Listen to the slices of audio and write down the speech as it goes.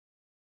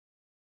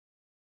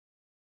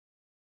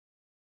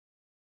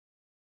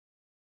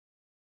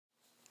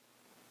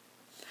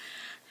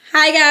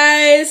Hi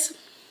guys,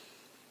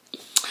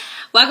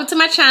 welcome to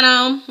my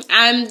channel.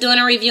 I'm doing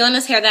a review on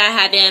this hair that I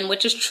had in,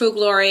 which is True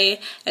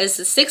Glory. It's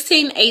the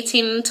 16,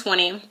 18, and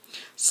 20.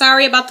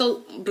 Sorry about the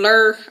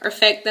blur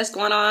effect that's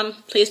going on.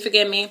 Please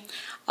forgive me.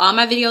 All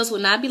my videos will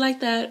not be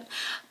like that.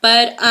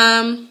 But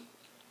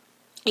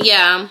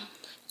yeah,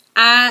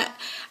 I've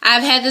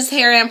had this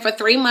hair in for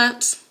 3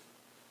 months,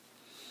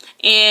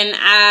 and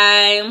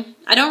I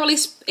don't really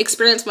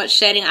experience much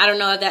shedding. I don't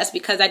know if that's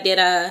because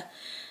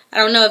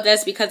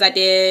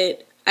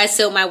I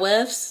sealed my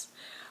wefts,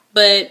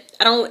 but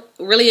I don't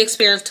really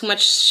experience too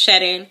much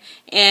shedding,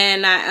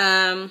 and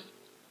I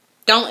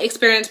don't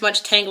experience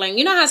much tangling.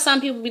 You know how some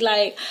people be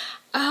like,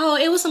 oh,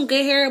 it was some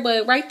good hair,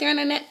 but right there in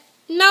the neck,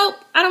 nope,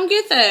 I don't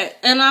get that.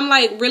 And I'm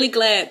like really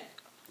glad,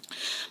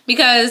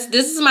 because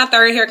this is my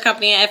third hair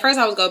company. At first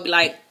I was gonna be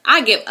like,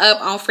 I give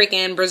up on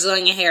freaking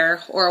Brazilian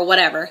hair or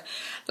whatever.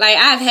 Like,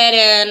 I've had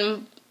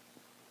in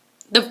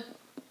the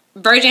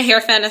Virgin Hair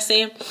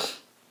Fantasy,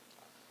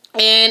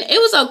 and it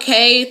was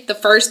okay the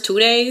first 2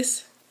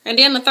 days. And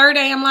then the third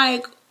day, I'm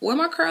like, where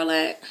my curl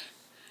at?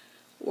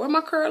 Where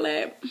my curl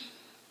at?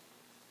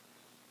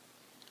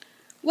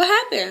 What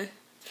happened?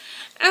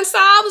 And so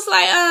I was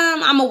like,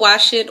 I'm gonna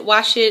wash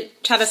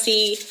it, try to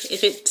see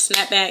if it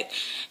snapped back.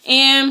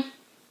 And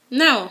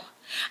no.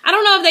 I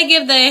don't know if they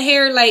give the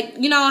hair, like,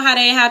 you know how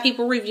they have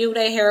people review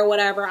their hair or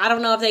whatever. I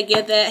don't know if they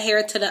give that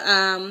hair to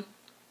the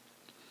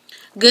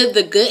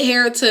good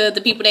hair to the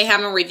people they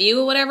haven't reviewed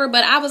or whatever.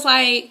 But I was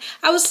like,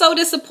 I was so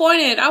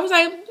disappointed. I was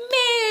like,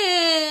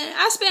 man,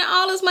 I spent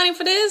all this money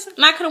for this,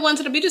 and I could have went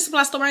to the beauty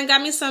supply store and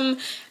got me some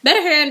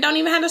better hair and don't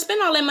even have to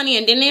spend all that money,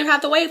 and didn't even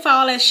have to wait for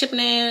all that shipping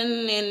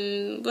in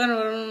and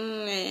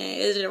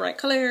is it the right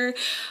color?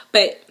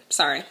 But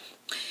sorry.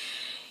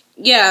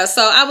 Yeah,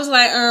 so I was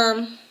like,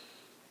 no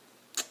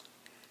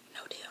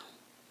deal.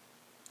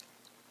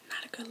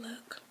 Not a good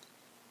look.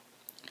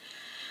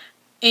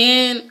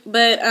 And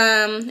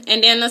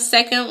then the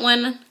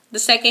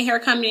second hair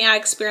company I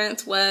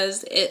experienced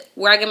was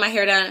where I get my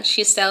hair done.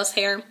 She sells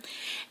hair,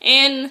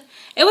 and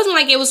it wasn't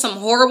like it was some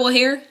horrible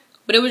hair,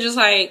 but it was just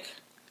like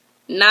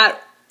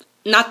not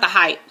the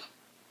hype.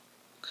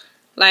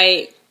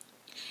 Like,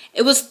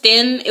 it was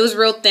thin. It was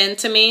real thin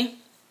to me.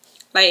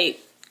 Like,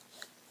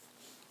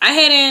 I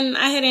had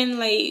in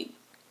like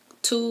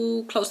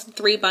 2, close to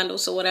 3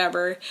 bundles or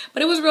whatever,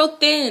 but it was real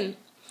thin.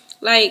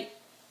 Like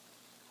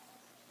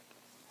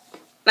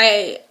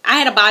I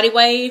had a body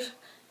wave,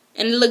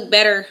 and it looked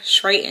better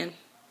straightened.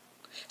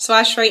 So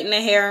I straightened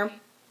the hair,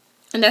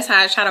 and that's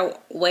how I try to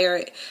wear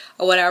it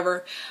or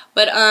whatever.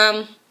 But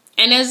and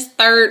this is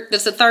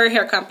the third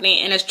hair company,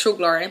 and it's True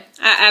Glory.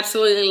 I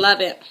absolutely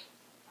love it.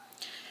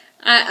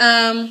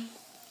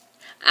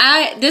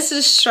 This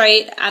is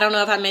straight. I don't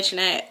know if I mentioned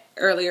that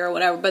earlier or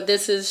whatever, but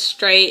this is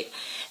straight,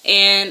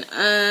 and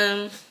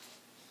I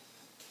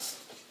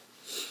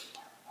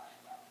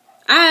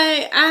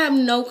have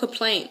no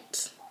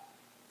complaints.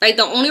 Like,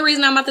 the only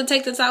reason I'm about to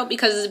take this out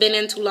because it's been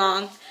in too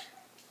long.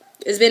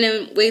 It's been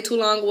in way too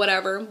long,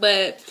 whatever.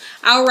 But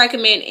I would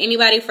recommend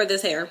anybody for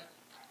this hair.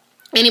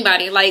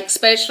 Anybody. Like,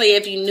 especially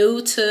if you're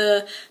new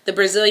to the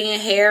Brazilian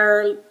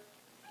hair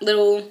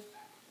little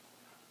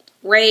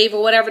rave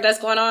or whatever that's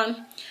going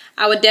on.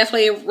 I would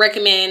definitely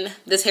recommend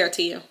this hair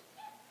to you.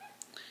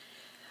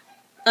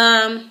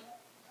 I'm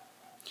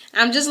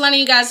just letting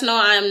you guys know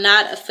I am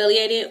not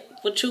affiliated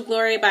with True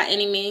Glory by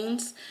any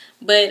means.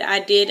 But I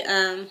did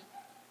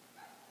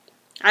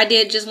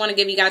just want to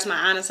give you guys my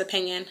honest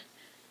opinion.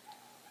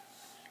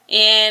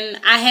 And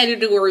I had to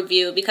do a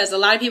review because a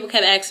lot of people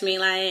kept asking me,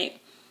 like,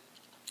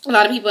 a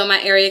lot of people in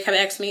my area kept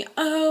asking me,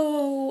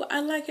 oh, I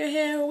like your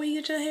hair, where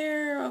you get your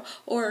hair?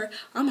 Or,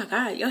 oh my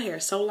God, your hair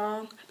is so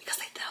long, because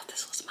they thought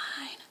this was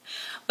mine.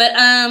 But,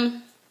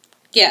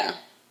 yeah.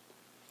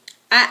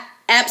 I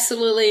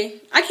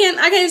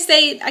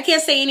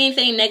can't say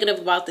anything negative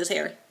about this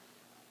hair.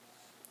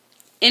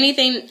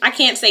 I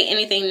can't say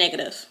anything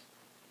negative.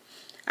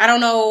 I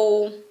don't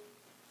know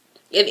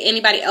if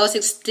anybody else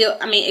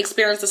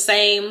experienced the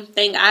same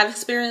thing I've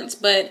experienced,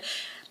 but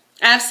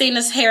I've seen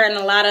this hair in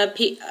on a lot of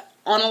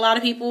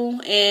people,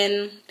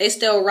 and they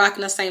still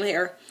rocking the same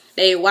hair.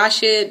 They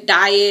wash it,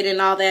 dye it, and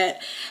all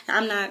that.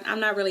 I'm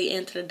not really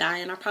into the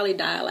dyeing. I'll probably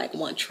dye like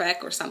one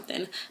track or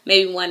something,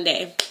 maybe one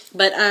day.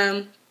 But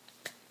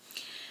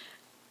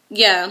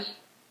yeah,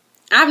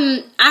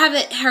 I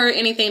haven't heard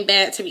anything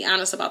bad, to be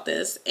honest, about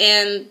this.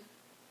 And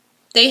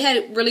they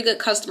had really good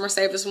customer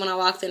service when I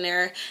walked in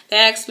there. They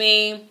asked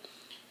me,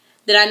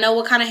 did I know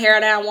what kind of hair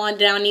that I wanted?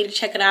 Did I need to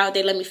check it out?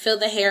 They let me feel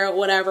the hair or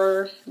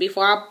whatever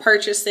before I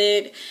purchased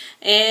it.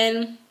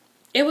 And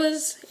it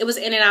was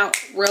in and out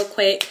real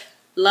quick.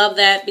 Love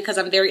that, because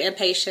I'm very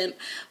impatient.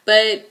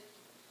 But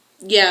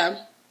yeah,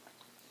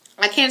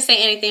 I can't say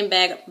anything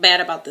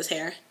bad about this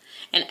hair.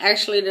 And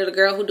actually,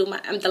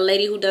 the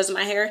lady who does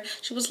my hair,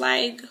 she was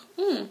like,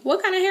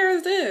 what kind of hair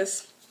is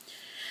this?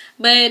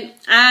 But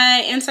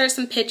I insert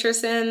some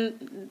pictures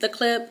in the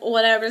clip or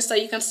whatever, so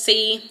you can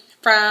see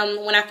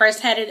from when I first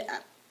had it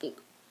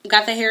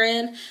got the hair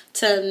in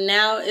to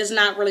now is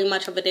not really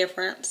much of a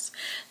difference.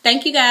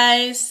 Thank you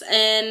guys,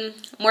 and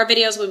more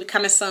videos will be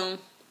coming soon.